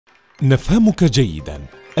نفهمك جيداً.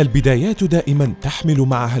 البدايات دائماً تحمل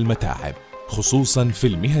معها المتاعب، خصوصاً في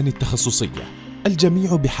المهن التخصصية.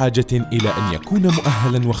 الجميع بحاجة إلى أن يكون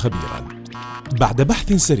مؤهلاً وخبيراً. بعد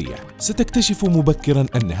بحث سريع ستكتشف مبكراً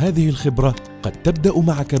أن هذه الخبرة قد تبدأ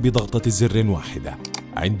معك بضغطة زر واحدة،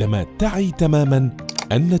 عندما تعي تماماً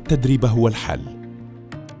أن التدريب هو الحل.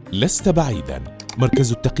 لست بعيداً.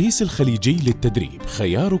 مركز التقييس الخليجي للتدريب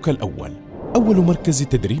خيارك الأول. أول مركز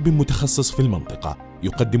تدريب متخصص في المنطقة،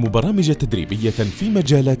 يقدم برامج تدريبية في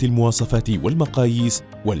مجالات المواصفات والمقاييس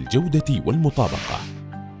والجودة والمطابقة.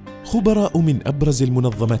 خبراء من أبرز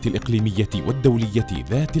المنظمات الإقليمية والدولية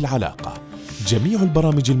ذات العلاقة. جميع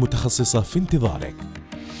البرامج المتخصصة في انتظارك.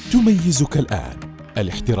 تميزك الآن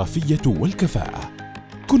الاحترافية والكفاءة.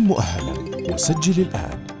 كن مؤهلاً وسجل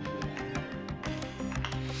الآن.